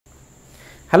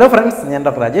Hello friends, ഞാൻ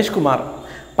doctor Rajesh Kumar.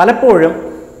 പലപ്പോഴും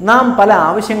നാം പല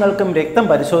ആവശ്യങ്ങൾക്കും രക്തം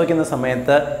പരിശോധിക്കുന്ന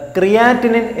സമയത്ത്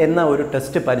ക്രിയാറ്റിനിൻ എന്ന ഒരു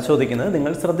ടെസ്റ്റ് പരിശോധിക്കുന്നത്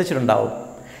നിങ്ങൾ ശ്രദ്ധിച്ചിട്ടുണ്ടാവും.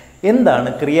 എന്താണ്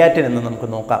ക്രിയാറ്റിൻ എന്ന് നമുക്ക്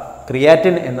നോക്കാം.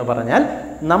 ക്രിയാറ്റിൻ എന്ന് പറഞ്ഞാൽ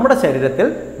നമ്മുടെ ശരീരത്തിൽ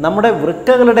നമ്മുടെ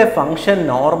വൃക്കകളുടെ ഫങ്ഷൻ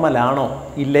നോർമലാണോ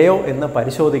ഇല്ലയോ എന്ന്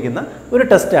പരിശോധിക്കുന്ന ഒരു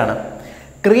ടെസ്റ്റാണ്.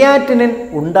 ക്രിയാറ്റിനിൻ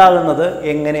ഉണ്ടാകുന്നത്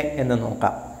എങ്ങനെ എന്ന്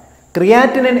നോക്കാം.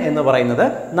 ക്രിയാറ്റിനിൻ എന്ന് പറയുന്നത്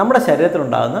നമ്മുടെ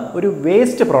ശരീരത്തിലുണ്ടാകുന്ന ഒരു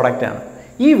വേസ്റ്റ് പ്രോഡക്റ്റാണ്.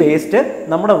 ഈ വേസ്റ്റ്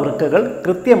നമ്മുടെ വൃക്കകൾ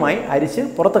കൃത്യമായി അരിച്ച്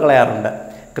പുറത്തു കളയാറുണ്ട്.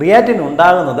 ക്രിയാറ്റിൻ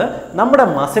ഉണ്ടാകുന്നത് നമ്മുടെ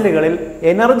മസിലുകളിൽ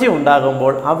എനർജി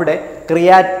ഉണ്ടാകുമ്പോൾ അവിടെ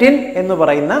ക്രിയാറ്റിൻ എന്ന്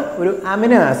പറയുന്ന ഒരു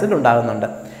അമിനോ ആസിഡ് ഉണ്ടാകുന്നുണ്ട്.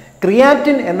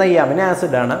 ക്രിയാറ്റിൻ എന്ന ഈ അമിനോ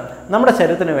ആസിഡാണ് നമ്മുടെ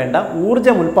ശരീരത്തിന് വേണ്ട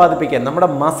ഊർജ്ജം ഉൽപ്പാദിപ്പിക്കാൻ, നമ്മുടെ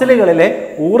മസിലുകളിലെ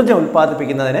ഊർജ്ജം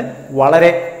ഉൽപ്പാദിപ്പിക്കുന്നതിന്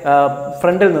വളരെ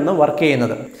ഫ്രണ്ടിൽ നിന്ന് വർക്ക്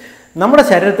ചെയ്യുന്നത്. നമ്മുടെ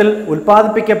ശരീരത്തിൽ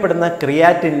ഉൽപ്പാദിപ്പിക്കപ്പെടുന്ന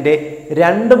ക്രിയാറ്റിൻ്റെ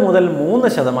 2 മുതൽ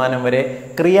 3% വരെ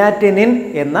ക്രിയാറ്റിനിൻ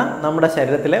എന്ന നമ്മുടെ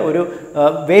ശരീരത്തിലെ ഒരു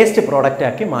വേസ്റ്റ് പ്രോഡക്റ്റ്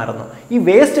ആക്കി മാറുന്നു. ഈ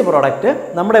വേസ്റ്റ് പ്രോഡക്റ്റ്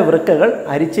നമ്മുടെ വൃക്കകൾ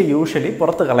അരിച്ച് യൂഷ്വലി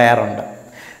പുറത്ത് കളയാറുണ്ട്.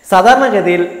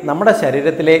 സാധാരണഗതിയിൽ നമ്മുടെ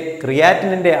ശരീരത്തിലെ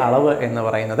ക്രിയാറ്റിനിൻ്റെ അളവ് എന്ന്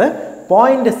പറയുന്നത്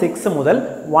 0.6 മുതൽ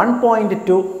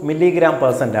 1.2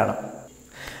 mg/% ആണ്.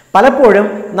 പലപ്പോഴും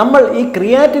നമ്മൾ ഈ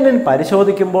ക്രിയാറ്റിനിൻ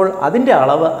പരിശോധിക്കുമ്പോൾ അതിൻ്റെ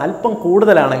അളവ് അല്പം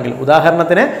കൂടുതലാണെങ്കിൽ,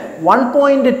 ഉദാഹരണത്തിന്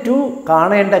 1.2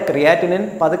 കാണേണ്ട ക്രിയാറ്റിനിൻ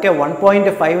പതുക്കെ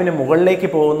 1.5 മുകളിലേക്ക്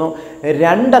പോകുന്നു,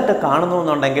 2 കാണുന്നു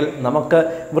എന്നുണ്ടെങ്കിൽ നമുക്ക്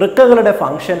വൃക്കകളുടെ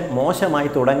ഫങ്ഷൻ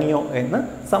മോശമായി തുടങ്ങിയോ എന്ന്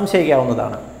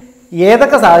സംശയിക്കാവുന്നതാണ്.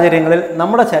 ഏതൊക്കെ സാഹചര്യങ്ങളിൽ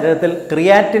നമ്മുടെ ശരീരത്തിൽ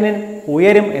ക്രിയാറ്റിനിൻ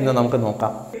ഉയരും എന്ന് നമുക്ക്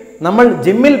നോക്കാം. നമ്മൾ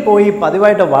ജിമ്മിൽ പോയി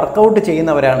പതിവായിട്ട് വർക്കൗട്ട്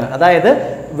ചെയ്യുന്നവരാണ്. അതായത്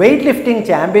വെയ്റ്റ് ലിഫ്റ്റിംഗ്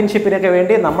ചാമ്പ്യൻഷിപ്പിനൊക്കെ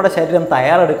വേണ്ടി നമ്മുടെ ശരീരം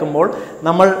തയ്യാറെടുക്കുമ്പോൾ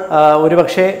നമ്മൾ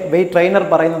ഒരുപക്ഷെ വെയ്റ്റ് ട്രെയിനർ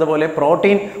പറയുന്നത് പോലെ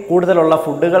പ്രോട്ടീൻ കൂടുതലുള്ള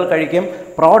ഫുഡുകൾ കഴിക്കും,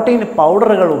 പ്രോട്ടീൻ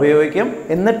പൗഡറുകൾ ഉപയോഗിക്കും.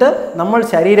 എന്നിട്ട് നമ്മൾ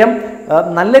ശരീരം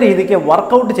നല്ല രീതിക്ക്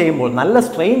വർക്കൗട്ട് ചെയ്യുമ്പോൾ, നല്ല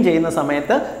സ്ട്രെയിൻ ചെയ്യുന്ന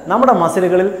സമയത്ത് നമ്മുടെ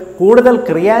മസിലുകളിൽ കൂടുതൽ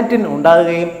ക്രിയാറ്റിൻ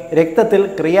ഉണ്ടാകുകയും രക്തത്തിൽ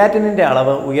ക്രിയാറ്റിനിൻ്റെ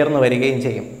അളവ് ഉയർന്നു വരികയും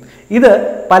ചെയ്യും. ഇത്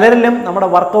പലരിലും നമ്മുടെ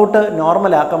വർക്കൗട്ട്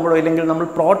നോർമലാക്കുമ്പോഴോ ഇല്ലെങ്കിൽ നമ്മൾ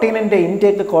പ്രോട്ടീനിൻ്റെ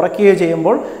ഇൻടേക്ക് കുറയ്ക്കുകയോ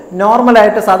ചെയ്യുമ്പോൾ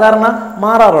നോർമലായിട്ട് സാധാരണ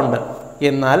മാറാറുണ്ട്.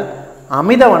 എന്നാൽ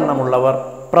അമിതവണ്ണമുള്ളവർ,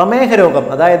 പ്രമേഹ രോഗം,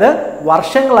 അതായത്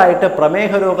വർഷങ്ങളായിട്ട്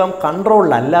പ്രമേഹ രോഗം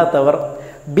കൺട്രോളിലല്ലാത്തവർ,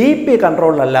 BP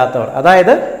കൺട്രോളിലല്ലാത്തവർ,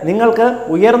 അതായത് നിങ്ങൾക്ക്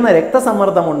ഉയർന്ന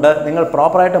രക്തസമ്മർദ്ദമുണ്ട്, നിങ്ങൾ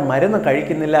പ്രോപ്പറായിട്ട് മരുന്ന്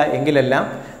കഴിക്കുന്നില്ല എങ്കിലെല്ലാം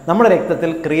നമ്മുടെ രക്തത്തിൽ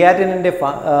ക്രിയാറ്റിനിൻ്റെ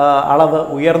അളവ്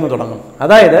ഉയർന്നു തുടങ്ങും.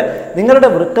 അതായത് നിങ്ങളുടെ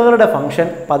വൃക്കകളുടെ ഫങ്ഷൻ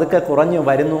പതുക്കെ കുറഞ്ഞു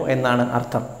വരുന്നു എന്നാണ്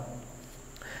അർത്ഥം.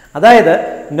 അതായത്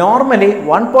നോർമലി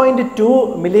 1.2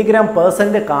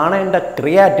 mg/% കാണേണ്ട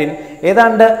ക്രിയാറ്റിൻ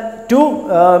ഏതാണ്ട് 2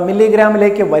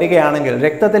 mg വരികയാണെങ്കിൽ,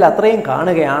 രക്തത്തിൽ അത്രയും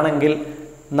കാണുകയാണെങ്കിൽ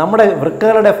നമ്മുടെ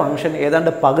വൃക്കകളുടെ ഫങ്ഷൻ ഏതാണ്ട്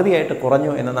പകുതിയായിട്ട്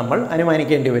കുറഞ്ഞു എന്ന് നമ്മൾ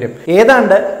അനുമാനിക്കേണ്ടി വരും.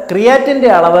 ഏതാണ്ട് ക്രിയാറ്റിൻ്റെ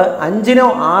അളവ് 5നോ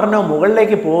 6നോ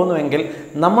മുകളിലേക്ക് പോകുന്നുവെങ്കിൽ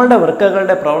നമ്മളുടെ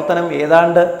വൃക്കകളുടെ പ്രവർത്തനം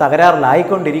ഏതാണ്ട്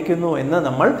തകരാറിലായിക്കൊണ്ടിരിക്കുന്നു എന്ന്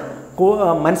നമ്മൾ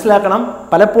മനസ്സിലാക്കണം.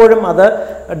 പലപ്പോഴും അത്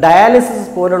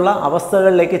ഡയാലിസിസ് പോലുള്ള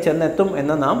അവസ്ഥകളിലേക്ക് ചെന്നെത്തും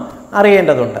എന്ന് നാം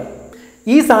അറിയേണ്ടതുണ്ട്.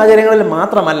 ഈ സാഹചര്യങ്ങളിൽ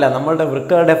മാത്രമല്ല നമ്മളുടെ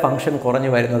വൃക്കകളുടെ ഫങ്ഷൻ കുറഞ്ഞു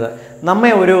വരുന്നത്. നമ്മെ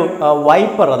ഒരു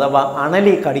വൈപ്പർ അഥവാ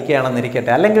അണലി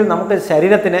കടിക്കുകയാണെന്നിരിക്കട്ടെ, അല്ലെങ്കിൽ നമുക്ക്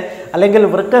ശരീരത്തിന് അല്ലെങ്കിൽ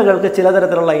വൃക്കകൾക്ക്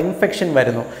ചിലതരത്തിലുള്ള ഇൻഫെക്ഷൻ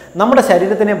വരുന്നു. നമ്മുടെ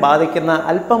ശരീരത്തിനെ ബാധിക്കുന്ന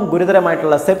അല്പം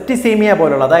ഗുരുതരമായിട്ടുള്ള സെപ്റ്റിസീമിയ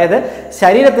പോലുള്ള, അതായത്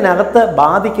ശരീരത്തിനകത്ത്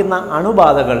ബാധിക്കുന്ന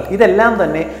അണുബാധകൾ, ഇതെല്ലാം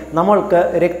തന്നെ നമ്മൾക്ക്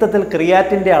രക്തത്തിൽ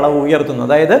ക്രിയാറ്റിൻ്റെ അളവ് ഉയർത്തുന്നു,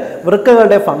 അതായത്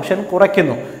വൃക്കകളുടെ ഫങ്ഷൻ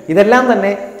കുറയ്ക്കുന്നു. ഇതെല്ലാം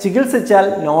തന്നെ ചികിത്സിച്ചാൽ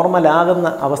നോർമലാകുന്ന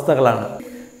അവസ്ഥകളാണ്.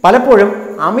 പലപ്പോഴും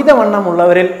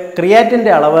അമിതവണ്ണമുള്ളവരിൽ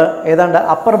ക്രിയാറ്റിൻ്റെ അളവ് ഏതാണ്ട്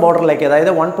അപ്പർ ബോർഡറിലേക്ക്,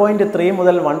 അതായത് 1.3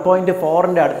 മുതൽ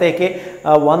 1.4 അടുത്തേക്ക്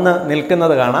വന്ന്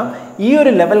നിൽക്കുന്നത് കാണാം. ഈ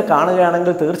ഒരു ലെവൽ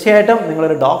കാണുകയാണെങ്കിൽ തീർച്ചയായിട്ടും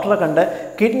നിങ്ങളൊരു ഡോക്ടറെ കണ്ട്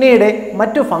കിഡ്നിയുടെ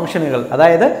മറ്റു ഫങ്ഷനുകൾ,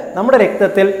 അതായത് നമ്മുടെ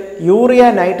രക്തത്തിൽ യൂറിയ,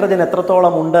 നൈട്രജൻ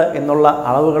എത്രത്തോളം ഉണ്ട് എന്നുള്ള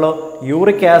അളവുകളോ,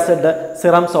 uric acid,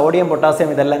 serum, sodium,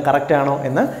 potassium ഇതെല്ലാം കറക്റ്റാണോ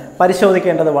എന്ന്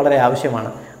പരിശോധിക്കേണ്ടത് വളരെ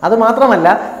ആവശ്യമാണ്. അതുമാത്രമല്ല,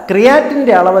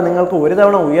 ക്രിയാറ്റിൻ്റെ അളവ് നിങ്ങൾക്ക് ഒരു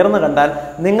തവണ ഉയർന്നു കണ്ടാൽ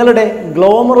നിങ്ങളുടെ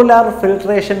ഗ്ലോമറുലാർ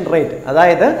ഫിൽട്രേഷൻ റേറ്റ്,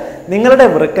 അതായത് നിങ്ങളുടെ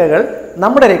വൃക്കകൾ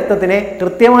നമ്മുടെ രക്തത്തിനെ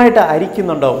കൃത്യമായിട്ട്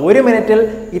അരിക്കുന്നുണ്ടോ, 1 മിനിറ്റിൽ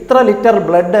ഇത്ര ലിറ്റർ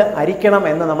ബ്ലഡ് അരിക്കണം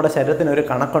എന്ന് നമ്മുടെ ശരീരത്തിന് ഒരു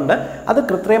കണക്കുണ്ട്, അത്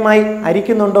കൃത്യമായി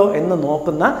അരിക്കുന്നുണ്ടോ എന്ന്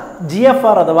നോക്കുന്ന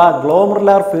GFR അഥവാ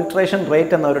ഗ്ലോമറുലാർ ഫിൽട്രേഷൻ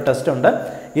റേറ്റ് എന്ന ഒരു ടെസ്റ്റ് ഉണ്ട്.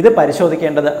 ഇത്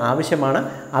പരിശോധിക്കേണ്ടത് ആവശ്യമാണ്.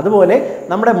 അതുപോലെ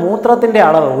നമ്മുടെ മൂത്രത്തിൻ്റെ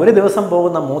അളവ്, ഒരു ദിവസം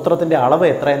പോകുന്ന മൂത്രത്തിൻ്റെ അളവ്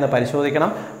എത്രയെന്ന് പരിശോധിക്കണം.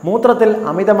 മൂത്രത്തിൽ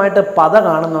അമിതമായിട്ട് പത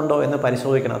കാണുന്നുണ്ടോ എന്ന്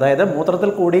പരിശോധിക്കണം. അതായത്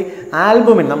മൂത്രത്തിൽ കൂടി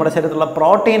ആൽബുമിൻ, നമ്മുടെ ശരീരത്തിലുള്ള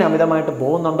പ്രോട്ടീൻ അമിതമായിട്ട്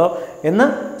പോകുന്നുണ്ടോ എന്ന്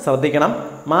ശ്രദ്ധിക്കണം.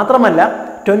 മാത്രമല്ല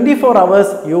 24 hours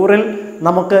യൂറിൻ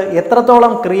നമുക്ക്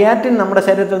എത്രത്തോളം ക്രിയാറ്റിൻ നമ്മുടെ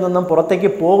ശരീരത്തിൽ നിന്നും പുറത്തേക്ക്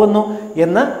പോകുന്നു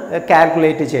എന്ന്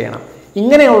കാൽക്കുലേറ്റ് ചെയ്യണം.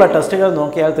 ഇങ്ങനെയുള്ള ടെസ്റ്റുകൾ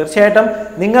നോക്കിയാൽ തീർച്ചയായിട്ടും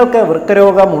നിങ്ങൾക്ക്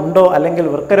വൃക്കരോഗമുണ്ടോ അല്ലെങ്കിൽ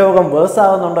വൃക്കരോഗം വേഴ്സ്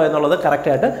ആകുന്നുണ്ടോ എന്നുള്ളത്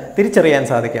കറക്റ്റായിട്ട് തിരിച്ചറിയാൻ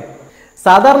സാധിക്കും.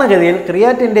 സാധാരണഗതിയിൽ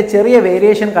ക്രിയാറ്റിൻ്റെ ചെറിയ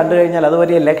വേരിയേഷൻ കണ്ടു കഴിഞ്ഞാൽ അത്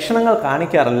വലിയ ലക്ഷണങ്ങൾ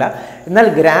കാണിക്കാറില്ല. എന്നാൽ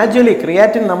ഗ്രാജ്വലി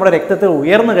ക്രിയാറ്റിൻ നമ്മുടെ രക്തത്തിൽ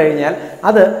ഉയർന്നു കഴിഞ്ഞാൽ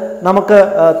അത് നമുക്ക്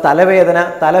തലവേദന,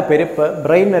 തലപ്പെരുപ്പ്,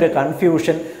 ബ്രെയിനൊരു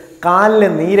കൺഫ്യൂഷൻ, കാലിന്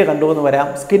നീര് കണ്ടുവെന്ന് വരാം,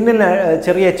 സ്കിന്നിന്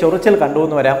ചെറിയ ചൊറിച്ചൽ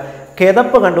കണ്ടുവെന്ന് വരാം,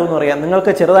 കിതപ്പ് കണ്ടുവെന്ന് പറയാം.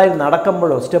 നിങ്ങൾക്ക് ചെറുതായി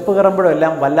നടക്കുമ്പോഴോ സ്റ്റെപ്പ് കയറുമ്പോഴോ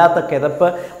എല്ലാം വല്ലാത്ത കിതപ്പ്,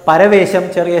 പരവേശം,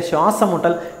 ചെറിയ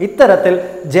ശ്വാസമുട്ടൽ, ഇത്തരത്തിൽ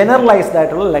ജനറലൈസ്ഡ്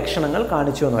ആയിട്ടുള്ള ലക്ഷണങ്ങൾ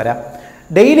കാണിച്ചു എന്ന് വരാം.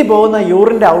 ഡെയിലി പോകുന്ന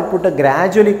യൂറിൻ്റെ ഔട്ട്പുട്ട്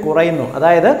ഗ്രാജ്വലി കുറയുന്നു,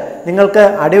 അതായത് നിങ്ങൾക്ക്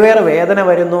അടിവയറ് വേദന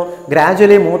വരുന്നു,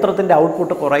 ഗ്രാജ്വലി മൂത്രത്തിൻ്റെ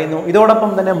ഔട്ട്പുട്ട് കുറയുന്നു.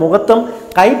 ഇതോടൊപ്പം തന്നെ മുഖത്തും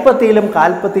കൈപ്പത്തിയിലും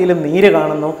കാൽപ്പത്തിയിലും നീര്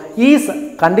കാണുന്നു. ഈ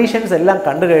കണ്ടീഷൻസ് എല്ലാം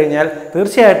കണ്ടു കഴിഞ്ഞാൽ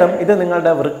തീർച്ചയായിട്ടും ഇത്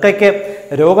നിങ്ങളുടെ വൃക്കയ്ക്ക്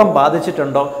രോഗം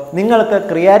ബാധിച്ചിട്ടുണ്ടോ, നിങ്ങൾക്ക്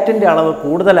ക്രിയാറ്റിൻ്റെ അളവ്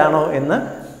കൂടുതലാണോ എന്ന്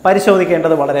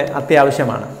പരിശോധിക്കേണ്ടത് വളരെ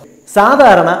അത്യാവശ്യമാണ്.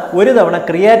 സാധാരണ ഒരു തവണ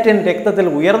ക്രിയാറ്റിൻ രക്തത്തിൽ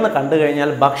ഉയർന്ന് കണ്ടു കഴിഞ്ഞാൽ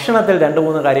ഭക്ഷണത്തിൽ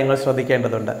 2-3 കാര്യങ്ങൾ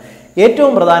ശ്രദ്ധിക്കേണ്ടതുണ്ട്.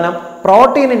 ഏറ്റവും പ്രധാനം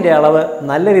പ്രോട്ടീനിൻ്റെ അളവ്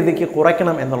നല്ല രീതിക്ക്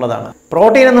കുറയ്ക്കണം എന്നുള്ളതാണ്.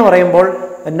 പ്രോട്ടീൻ എന്ന് പറയുമ്പോൾ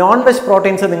നോൺ വെജ്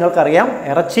പ്രോട്ടീൻസ് നിങ്ങൾക്കറിയാം,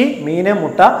 ഇറച്ചി, മീന്,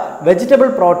 മുട്ട. വെജിറ്റബിൾ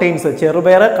പ്രോട്ടീൻസ്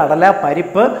ചെറുപയർ, കടല,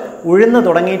 പരിപ്പ്, ഉഴുന്ന്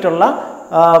തുടങ്ങിയിട്ടുള്ള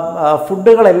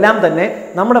ഫുഡുകളെല്ലാം തന്നെ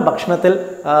നമ്മുടെ ഭക്ഷണത്തിൽ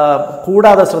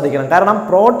കൂടാതെ ശ്രദ്ധിക്കണം. കാരണം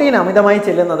പ്രോട്ടീൻ അമിതമായി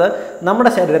ചെല്ലുന്നത്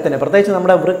നമ്മുടെ ശരീരത്തിന്, പ്രത്യേകിച്ച്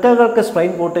നമ്മുടെ വൃക്കകൾക്ക്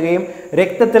സ്ട്രെയിൻ കൂട്ടുകയും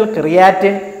രക്തത്തിൽ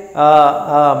ക്രിയാറ്റിൻ,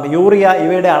 യൂറിയ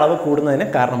ഇവയുടെ അളവ് കൂടുന്നതിന്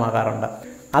കാരണമാകാറുണ്ട്.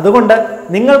 അതുകൊണ്ട്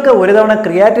നിങ്ങൾക്ക് ഒരു തവണ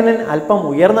ക്രിയാറ്റിനിൻ അല്പം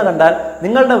ഉയർന്നു കണ്ടാൽ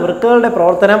നിങ്ങളുടെ വൃക്കകളുടെ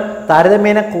പ്രവർത്തനം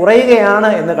താരതമ്യേന കുറയുകയാണ്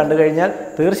എന്ന് കണ്ടു കഴിഞ്ഞാൽ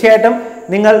തീർച്ചയായിട്ടും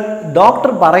നിങ്ങൾ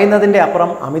ഡോക്ടർ പറയുന്നതിൻ്റെ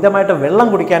അപ്പുറം അമിതമായിട്ട് വെള്ളം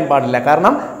കുടിക്കാൻ പാടില്ല.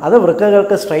 കാരണം അത്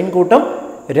വൃക്കകൾക്ക് സ്ട്രെയിൻ കൂട്ടും.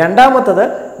 രണ്ടാമത്തത്,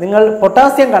 നിങ്ങൾ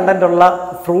പൊട്ടാസ്യം കണ്ടൻറ്റുള്ള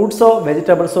ഫ്രൂട്ട്സോ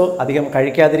വെജിറ്റബിൾസോ അധികം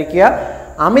കഴിക്കാതിരിക്കുക.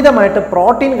 അമിതമായിട്ട്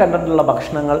പ്രോട്ടീൻ കണ്ടൻറ്റുള്ള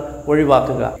ഭക്ഷണങ്ങൾ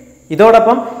ഒഴിവാക്കുക.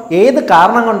 ഇതോടൊപ്പം ഏത്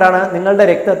കാരണം കൊണ്ടാണ് നിങ്ങളുടെ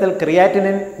രക്തത്തിൽ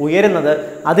ക്രിയാറ്റിനിൻ ഉയരുന്നത്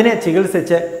അതിനെ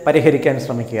ചികിത്സിച്ച് പരിഹരിക്കാൻ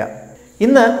ശ്രമിക്കുക.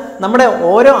 ഇന്ന് നമ്മുടെ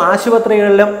ഓരോ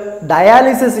ആശുപത്രികളിലും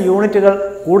ഡയാലിസിസ് യൂണിറ്റുകൾ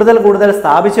കൂടുതൽ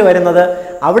സ്ഥാപിച്ചു വരുന്നത്,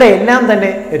 അവിടെ എല്ലാം തന്നെ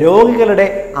രോഗികളുടെ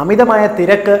അമിതമായ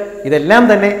തിരക്ക്, ഇതെല്ലാം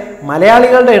തന്നെ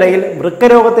മലയാളികളുടെ ഇടയിൽ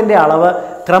വൃക്കരോഗത്തിൻ്റെ അളവ്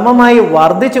ക്രമമായി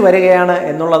വർദ്ധിച്ചു വരികയാണ്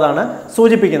എന്നുള്ളതാണ്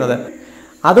സൂചിപ്പിക്കുന്നത്.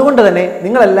 അതുകൊണ്ട് തന്നെ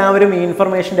നിങ്ങളെല്ലാവരും ഈ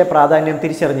ഇൻഫർമേഷൻ്റെ പ്രാധാന്യം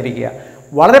തിരിച്ചറിഞ്ഞിരിക്കുക.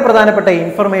 വളരെ പ്രധാനപ്പെട്ട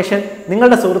ഇൻഫർമേഷൻ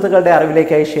നിങ്ങളുടെ സുഹൃത്തുക്കളുടെ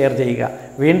അറിവിലേക്കായി ഷെയർ ചെയ്യുക.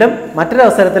 വീണ്ടും മറ്റൊരു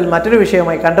അവസരത്തിൽ മറ്റൊരു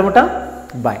വിഷയവുമായി കണ്ടുമുട്ടാം.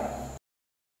 ബൈ.